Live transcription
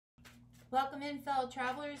Welcome in, fellow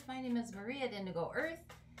travelers. My name is Maria at Indigo Earth,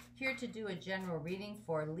 here to do a general reading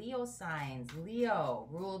for Leo signs. Leo,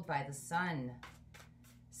 ruled by the sun,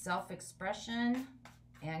 self-expression,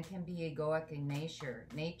 and can be egoic in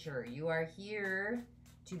nature. You are here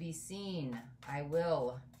to be seen. I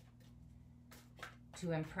will.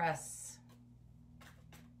 To impress.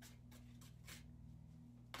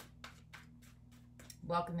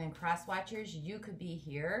 Welcome in, cross watchers. You could be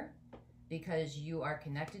here because you are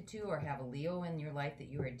connected to or have a Leo in your life that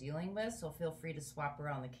you are dealing with, so feel free to swap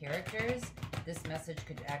around the characters. This message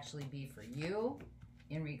could actually be for you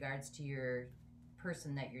in regards to your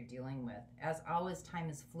person that you're dealing with. As always, time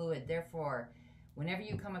is fluid. Therefore, whenever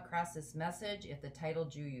you come across this message, if the title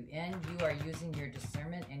drew you in, you are using your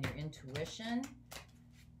discernment and your intuition.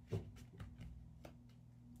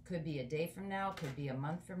 Could be a day from now, could be a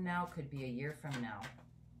month from now, could be a year from now.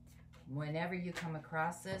 Whenever you come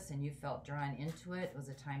across this and you felt drawn into it, it was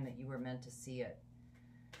a time that you were meant to see it.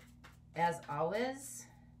 As always,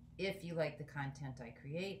 if you like the content I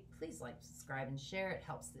create, please like, subscribe, and share. It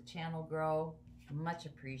helps the channel grow. Much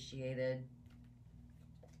appreciated.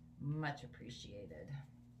 Much appreciated.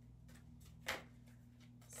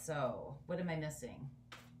 So, what am I missing?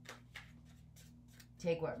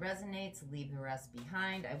 Take what resonates, leave the rest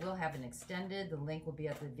behind. I will have an extended. The link will be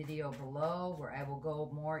at the video below where I will go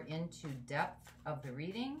more into depth of the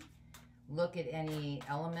reading. Look at any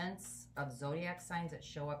elements of zodiac signs that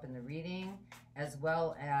show up in the reading, as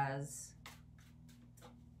well as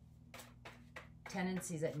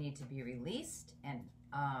tendencies that need to be released and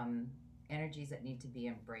energies that need to be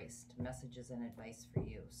embraced. Messages and advice for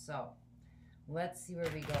you. So let's see where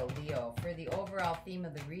we go, Leo. For the overall theme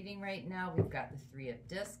of the reading right now, we've got the Three of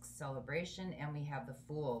Discs, celebration, and we have the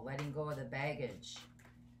Fool, letting go of the baggage,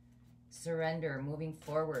 surrender, moving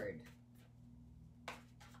forward,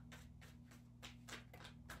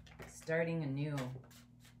 starting anew.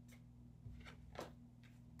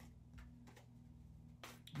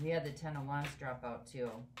 We had the Ten of Wands drop out too.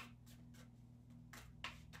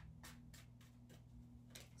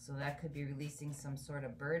 So that could be releasing some sort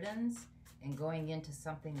of burdens and going into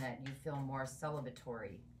something that you feel more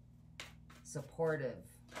celebratory, supportive.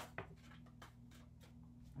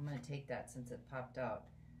 I'm going to take that since it popped out.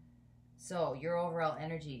 So your overall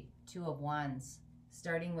energy, Two of Wands,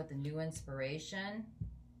 starting with a new inspiration,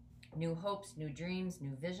 new hopes, new dreams,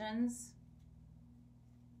 new visions.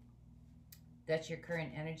 That's your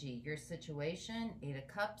current energy. Your situation, Eight of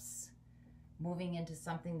Cups, moving into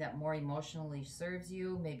something that more emotionally serves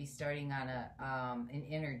you, maybe starting on an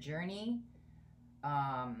inner journey,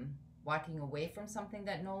 walking away from something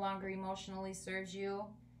that no longer emotionally serves you.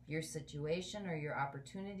 Your situation or your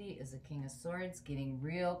opportunity is a King of Swords, getting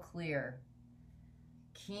real clear.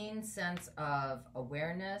 Keen sense of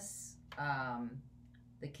awareness.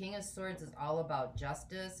 The King of Swords is all about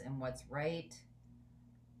justice and what's right.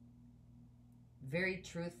 Very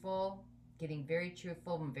truthful, getting very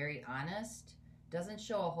truthful and very honest. Doesn't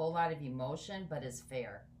show a whole lot of emotion, but is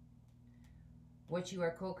fair. What you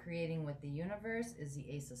are co-creating with the universe is the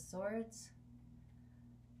Ace of Swords.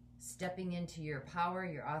 Stepping into your power,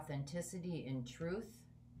 your authenticity in truth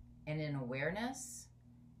and in awareness.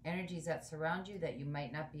 Energies that surround you that you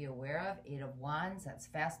might not be aware of. Eight of Wands, that's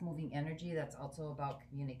fast-moving energy. That's also about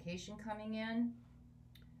communication coming in.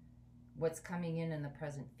 What's coming in the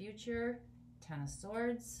present future. Ten of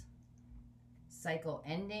Swords. Cycle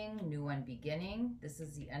ending, new one beginning. This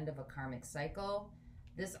is the end of a karmic cycle.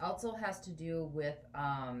 This also has to do with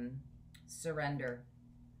surrender.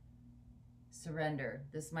 Surrender.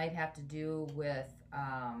 This might have to do with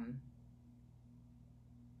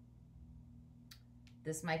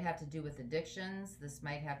addictions. This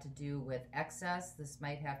might have to do with excess. This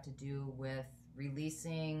might have to do with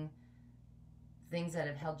releasing things that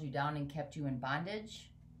have held you down and kept you in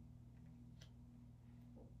bondage.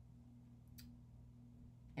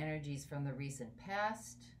 Energies from the recent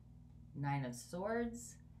past. Nine of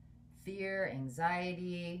Swords. Fear,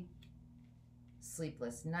 anxiety,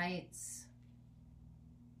 sleepless nights.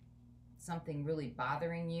 Something really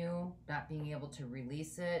bothering you, not being able to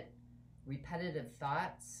release it. Repetitive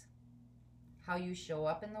thoughts. How you show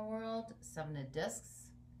up in the world. Seven of Discs.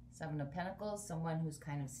 Seven of Pentacles. Someone who's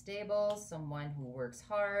kind of stable. Someone who works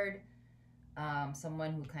hard.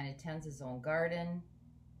 Someone who kind of tends his own garden.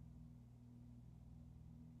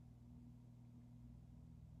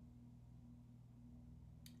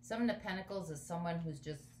 Seven of Pentacles is someone who's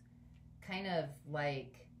just kind of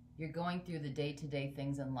like you're going through the day-to-day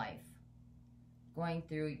things in life. Going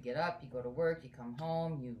through, you get up, you go to work, you come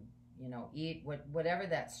home, you know, eat, whatever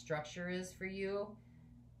that structure is for you,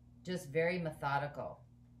 just very methodical.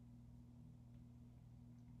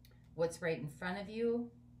 What's right in front of you?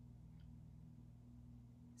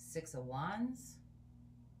 Six of Wands.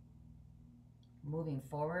 Moving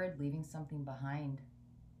forward, leaving something behind.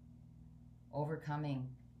 Overcoming.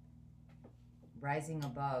 Rising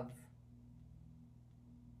above.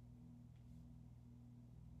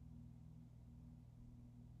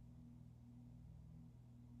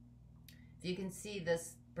 If you can see,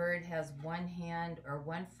 this bird has one hand or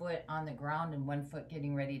 1 foot on the ground and 1 foot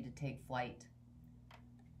getting ready to take flight.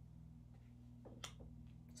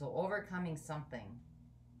 So overcoming something.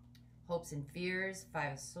 Hopes and fears,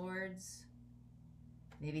 5 of Swords.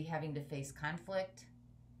 Maybe having to face conflict.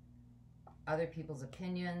 Other people's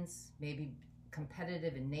opinions. Maybe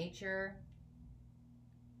competitive in nature.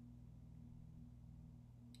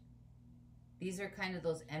 These are kind of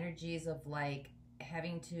those energies of like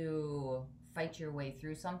having to fight your way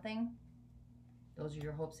through something. Those are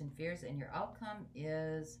your hopes and fears, and your outcome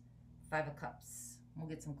is 5 of Cups. We'll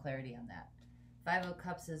get some clarity on that. 5 of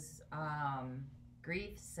Cups is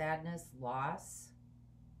grief, sadness, loss.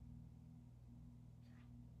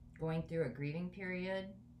 Going through a grieving period.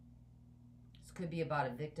 This could be about a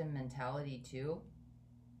victim mentality too.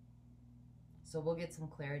 So we'll get some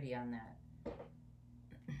clarity on that.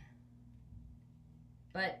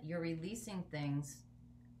 But you're releasing things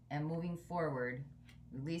and moving forward,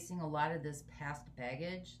 releasing a lot of this past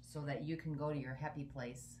baggage so that you can go to your happy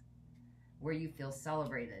place where you feel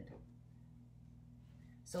celebrated.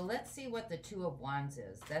 So let's see what the 2 of Wands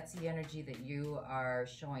is. That's the energy that you are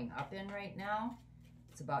showing up in right now.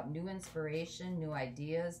 It's about new inspiration, new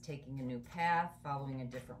ideas, taking a new path, following a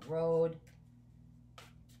different road.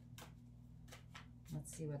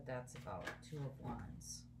 Let's see what that's about. 2 of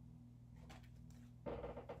Wands.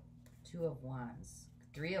 2 of Wands.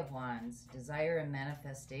 3 of Wands. Desire and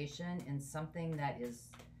manifestation in something that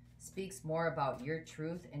speaks more about your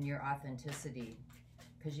truth and your authenticity.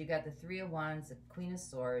 Because you got the 3 of Wands, the Queen of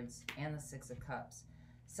Swords, and the 6 of Cups.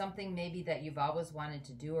 Something maybe that you've always wanted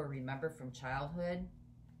to do or remember from childhood.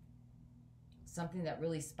 Something that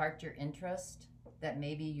really sparked your interest that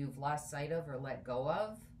maybe you've lost sight of or let go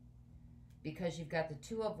of. Because you've got the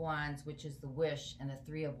 2 of Wands, which is the wish, and the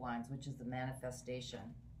 3 of Wands, which is the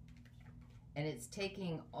manifestation. And it's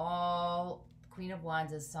taking all, Queen of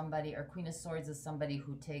Wands is somebody, or Queen of Swords is somebody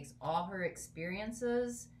who takes all her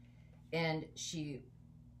experiences and she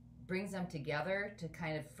brings them together to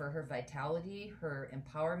kind of, for her vitality, her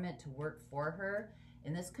empowerment to work for her.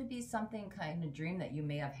 And this could be something kind of dream that you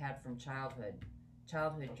may have had from childhood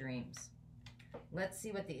dreams. Let's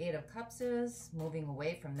see what the 8 of Cups is. Moving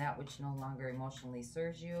away from that which no longer emotionally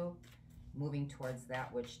serves you. Moving towards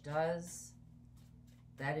that which does.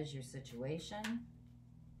 That is your situation.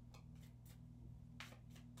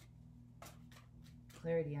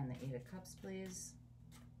 Clarity on the 8 of Cups, please.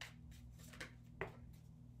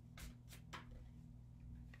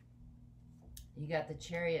 You got the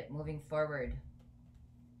Chariot moving forward.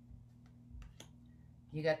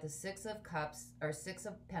 You got the 6 of Cups, or 6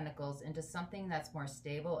 of Pentacles, into something that's more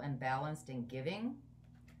stable and balanced and giving.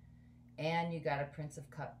 And you got a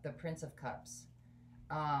the Prince of Cups.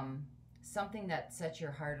 Something that sets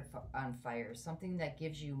your heart on fire. Something that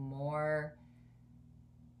gives you more,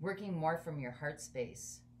 working more from your heart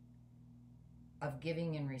space of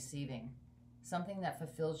giving and receiving. Something that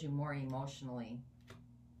fulfills you more emotionally.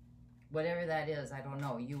 Whatever that is, I don't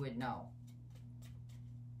know. You would know.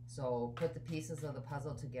 So put the pieces of the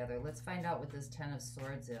puzzle together. Let's find out what this 10 of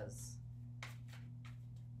Swords is.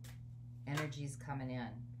 Energy's coming in.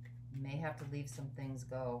 You may have to leave some things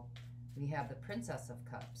go. We have the Princess of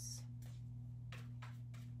Cups.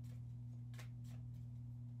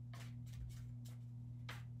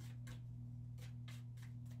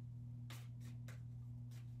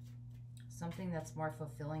 Something that's more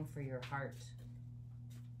fulfilling for your heart.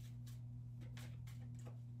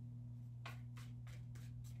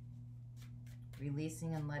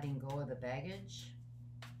 Releasing and letting go of the baggage.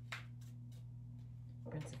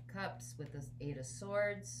 Prince of Cups with this 8 of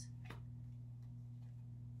Swords.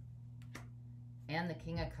 And the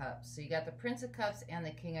King of Cups. So you got the Prince of Cups and the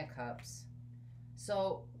King of Cups.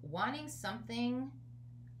 So wanting something,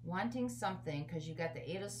 because you got the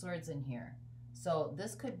 8 of Swords in here. So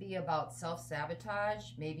this could be about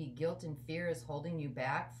self-sabotage. Maybe guilt and fear is holding you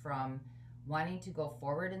back from wanting to go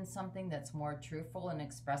forward in something that's more truthful and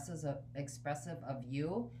expressive of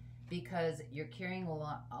you, because you're carrying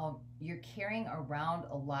around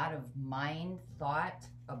a lot of mind thought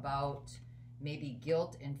about maybe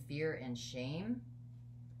guilt and fear and shame,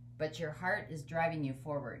 but your heart is driving you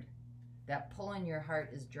forward. That pull in your heart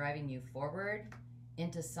is driving you forward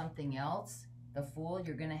into something else. The Fool,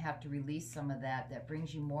 you're going to have to release some of that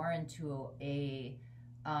brings you more into a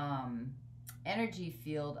energy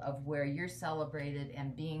field of where you're celebrated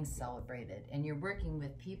and being celebrated, and you're working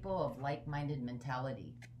with people of like-minded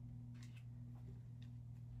mentality.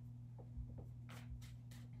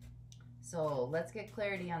 So let's get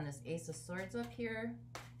clarity on this Ace of Swords up here,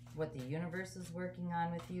 what the universe is working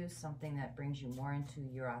on with you, something that brings you more into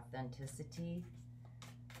your authenticity.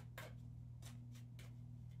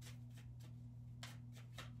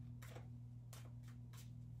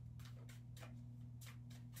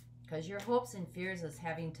 Because your hopes and fears is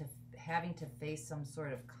having to face some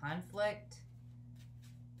sort of conflict.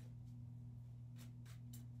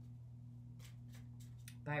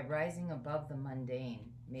 By rising above the mundane.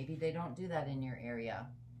 Maybe they don't do that in your area.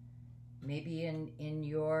 Maybe in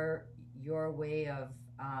your way of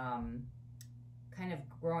kind of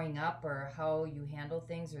growing up, or how you handle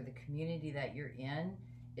things, or the community that you're in,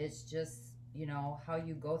 it's just, you know, how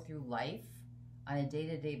you go through life on a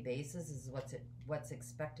day-to-day basis is what's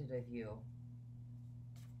expected of you.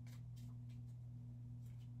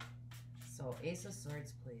 So Ace of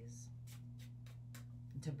Swords, please.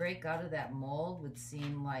 To break out of that mold would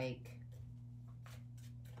seem like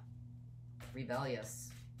rebellious.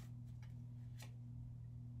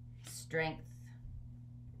 Strength.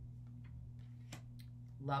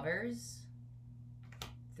 Lovers.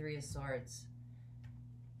 Three of Swords.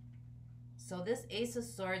 So this Ace of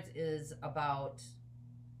Swords is about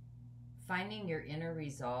finding your inner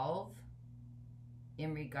resolve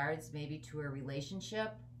in regards maybe to a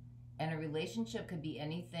relationship. And a relationship could be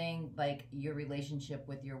anything, like your relationship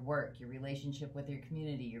with your work, your relationship with your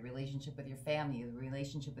community, your relationship with your family, your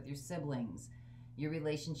relationship with your siblings, your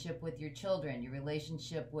relationship with your children, your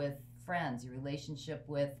relationship with friends, your relationship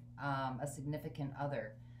with a significant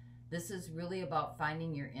other. This is really about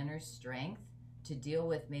finding your inner strength to deal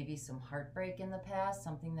with maybe some heartbreak in the past,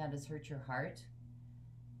 something that has hurt your heart,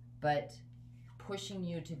 but pushing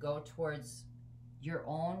you to go towards your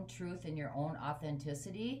own truth and your own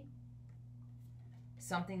authenticity,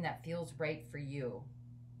 something that feels right for you.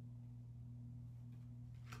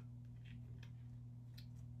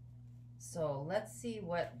 So let's see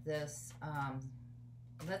what this,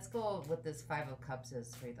 let's go what this Five of Cups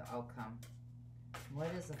is for the outcome. What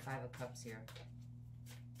is the Five of Cups here?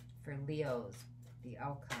 For Leos, the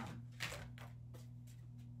outcome.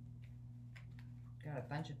 Got a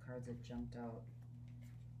bunch of cards that jumped out.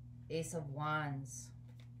 Ace of Wands.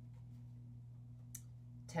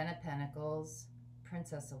 Ten of Pentacles.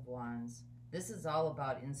 Princess of Wands. This is all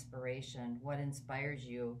about inspiration. What inspires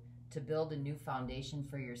you to build a new foundation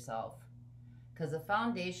for yourself. Because the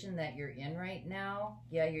foundation that you're in right now,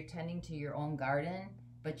 yeah, you're tending to your own garden,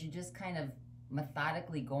 but you're just kind of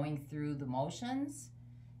methodically going through the motions.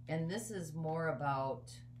 And this is more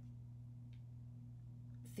about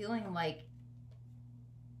feeling like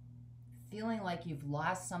you've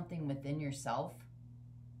lost something within yourself.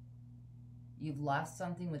 You've lost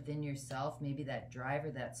something within yourself, maybe that drive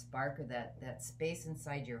or that spark or that space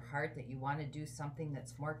inside your heart that you want to do something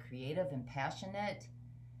that's more creative and passionate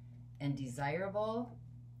and desirable.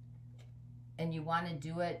 And you want to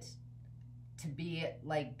do it to be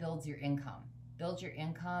like builds your income. Build your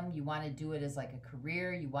income. You want to do it as like a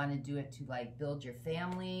career. You want to do it to like build your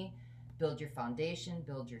family, build your foundation,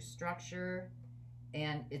 build your structure.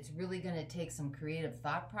 And it's really going to take some creative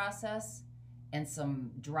thought process and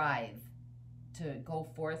some drive to go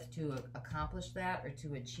forth to accomplish that or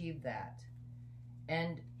to achieve that.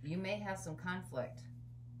 And you may have some conflict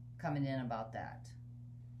coming in about that.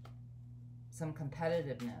 Some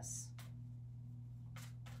competitiveness.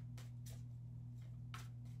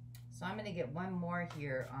 So I'm going to get one more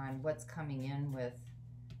here on what's coming in with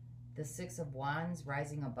the Six of Wands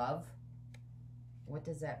rising above. What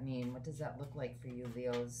does that mean? What does that look like for you,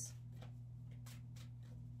 Leos?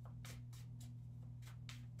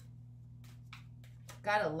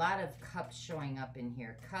 Got a lot of cups showing up in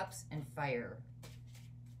here. Cups and fire.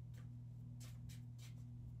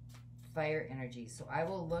 Fire energy. So I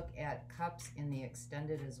will look at cups in the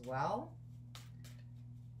extended as well.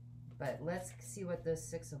 But let's see what this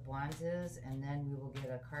Six of Wands is, and then we will get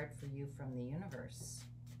a card for you from the universe.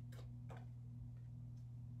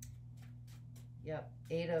 Yep,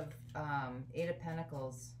 Eight of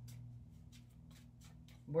Pentacles.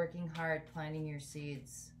 Working hard, planting your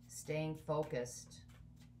seeds, staying focused.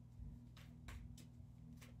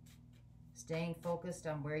 Staying focused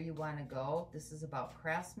on where you want to go. This is about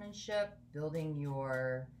craftsmanship, building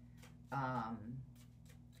your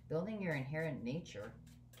inherent nature.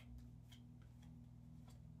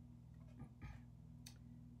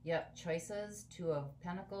 Yep, choices, Two of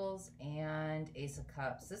Pentacles and Ace of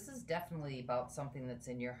Cups. This is definitely about something that's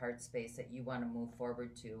in your heart space that you want to move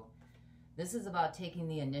forward to. This is about taking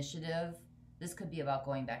the initiative. This could be about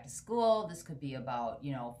going back to school. This could be about,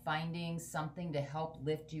 you know, finding something to help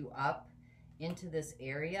lift you up into this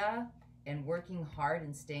area and working hard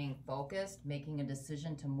and staying focused, making a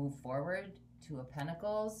decision to move forward. Two of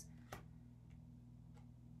Pentacles.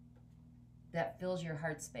 That fills your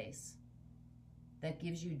heart space. That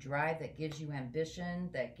gives you drive, that gives you ambition,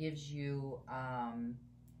 that gives you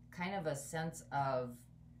kind of a sense of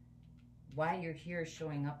why you're here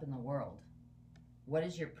showing up in the world. What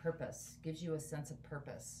is your purpose? Gives you a sense of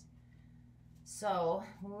purpose. So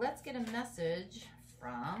let's get a message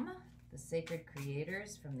from the sacred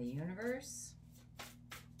creators, from the universe.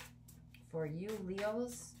 For you,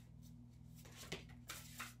 Leos.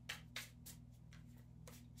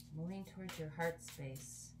 Moving towards your heart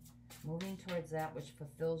space. Moving towards that which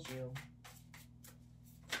fulfills you.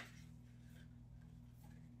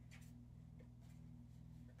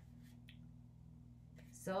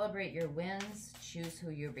 Celebrate your wins. Choose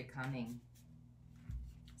who you're becoming.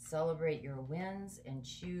 Celebrate your wins and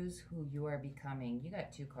choose who you are becoming. You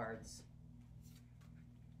got two cards.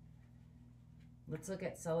 Let's look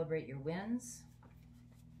at celebrate your wins.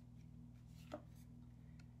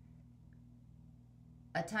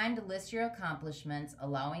 A time to list your accomplishments,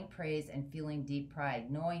 allowing praise and feeling deep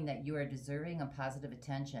pride, knowing that you are deserving of positive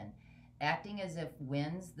attention. Acting as if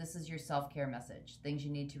wins, this is your self-care message, things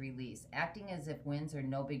you need to release. Acting as if wins are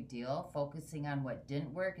no big deal, focusing on what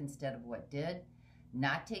didn't work instead of what did.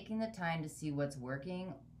 Not taking the time to see what's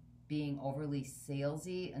working, being overly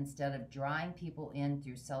salesy instead of drawing people in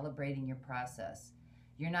through celebrating your process.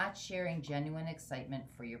 You're not sharing genuine excitement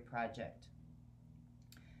for your project.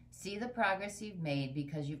 See the progress you've made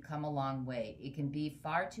because you've come a long way. It can be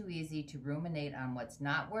far too easy to ruminate on what's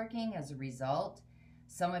not working. As a result,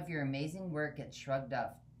 some of your amazing work gets shrugged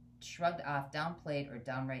off, downplayed, or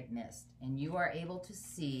downright missed. And you are able to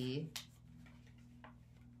see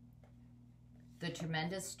the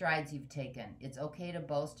tremendous strides you've taken. It's okay to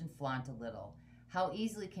boast and flaunt a little. How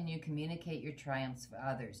easily can you communicate your triumphs for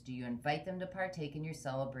others? Do you invite them to partake in your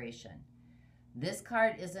celebration? This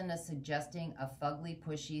card isn't suggesting a fugly,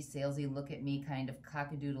 pushy, salesy, look-at-me kind of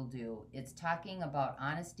cock-a-doodle-doo. It's talking about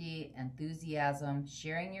honesty, enthusiasm,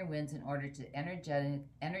 sharing your wins in order to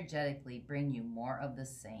energetically bring you more of the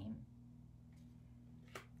same.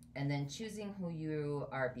 And then choosing who you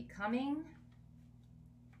are becoming.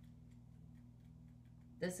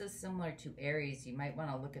 This is similar to Aries. You might want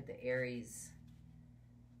to look at the Aries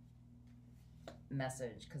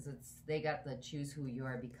message because they got the choose who you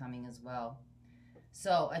are becoming as well.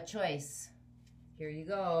 So, a choice. Here you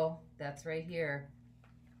go. That's right here.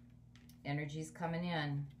 Energy's coming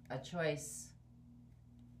in. A choice.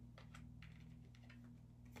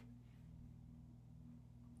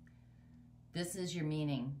 This is your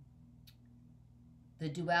meaning. The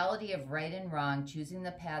duality of right and wrong, choosing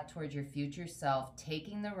the path towards your future self,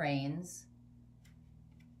 taking the reins.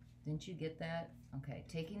 Didn't you get that? Okay,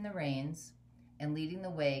 taking the reins and leading the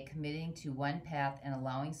way, committing to one path and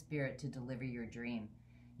allowing spirit to deliver your dream.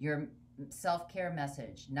 Your self-care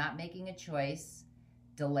message, not making a choice,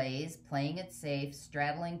 delays, playing it safe,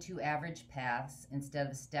 straddling two average paths instead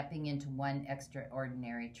of stepping into one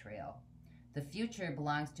extraordinary trail. The future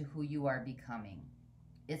belongs to who you are becoming.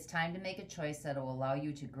 It's time to make a choice that will allow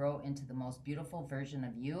you to grow into the most beautiful version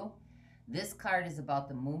of you. This card is about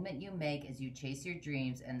the movement you make as you chase your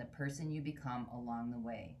dreams and the person you become along the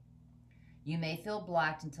way. You may feel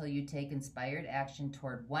blocked until you take inspired action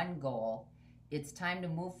toward one goal. It's time to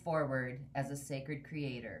move forward as a sacred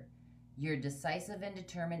creator. Your decisive and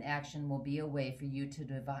determined action will be a way for you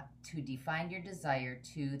to define your desire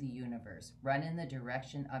to the universe. Run in the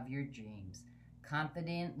direction of your dreams,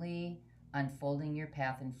 confidently unfolding your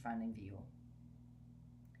path in front of you.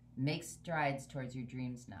 Make strides towards your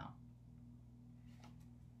dreams now.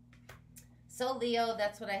 So Leo,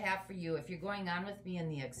 that's what I have for you. If you're going on with me in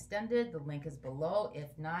the extended, the link is below.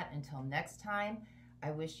 If not, until next time,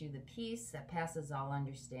 I wish you the peace that passes all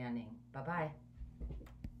understanding. Bye-bye.